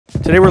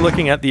Today we're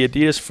looking at the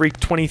Adidas Freak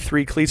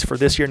 23 cleats for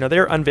this year. Now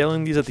they're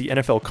unveiling these at the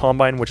NFL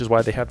Combine, which is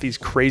why they have these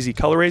crazy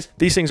colorways.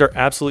 These things are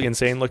absolutely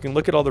insane looking.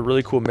 Look at all the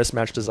really cool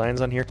mismatched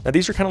designs on here. Now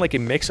these are kind of like a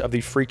mix of the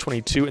Freak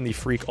 22 and the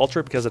Freak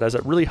Ultra because it has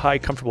a really high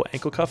comfortable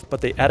ankle cuff,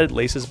 but they added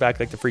laces back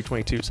like the Freak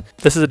 22s.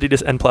 This is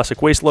Adidas N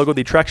plastic waist logo.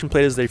 The traction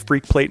plate is a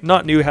Freak plate,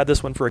 not new, had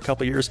this one for a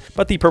couple years,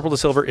 but the purple to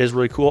silver is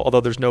really cool,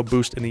 although there's no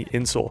boost in the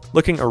insole.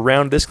 Looking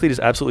around, this cleat is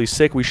absolutely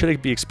sick. We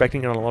should be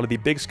expecting it on a lot of the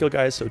big skill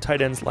guys, so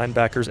tight ends,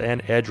 linebackers,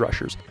 and edge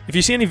rushers. If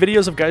you see any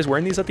videos of guys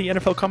wearing these at the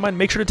NFL Combine,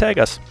 make sure to tag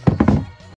us.